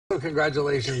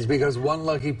congratulations, because one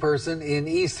lucky person in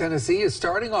East Tennessee is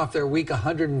starting off their week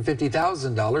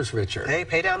 $150,000 richer. Hey,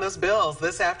 pay down those bills.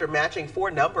 This after matching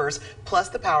 4 numbers plus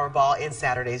the Powerball in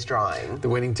Saturday's drawing. The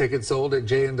winning ticket sold at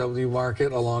J&W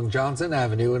Market along Johnson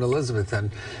Avenue in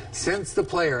Elizabethton. Since the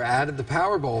player added the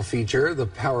Powerball feature, the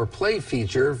Power Play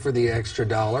feature for the extra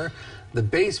dollar, the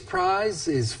base prize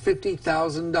is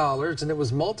 $50,000, and it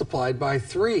was multiplied by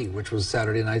 3, which was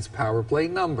Saturday night's Power Play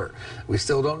number. We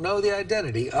still don't know the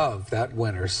identity of that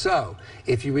winner. So,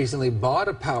 if you recently bought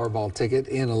a Powerball ticket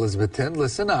in Elizabethton,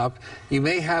 listen up. You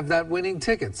may have that winning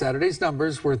ticket. Saturday's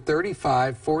numbers were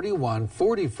 35, 41,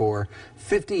 44,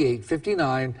 58,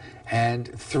 59,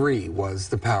 and 3 was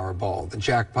the Powerball. The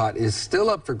jackpot is still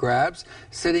up for grabs,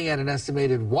 sitting at an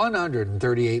estimated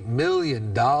 $138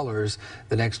 million. The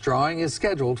next drawing is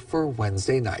scheduled for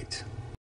Wednesday night.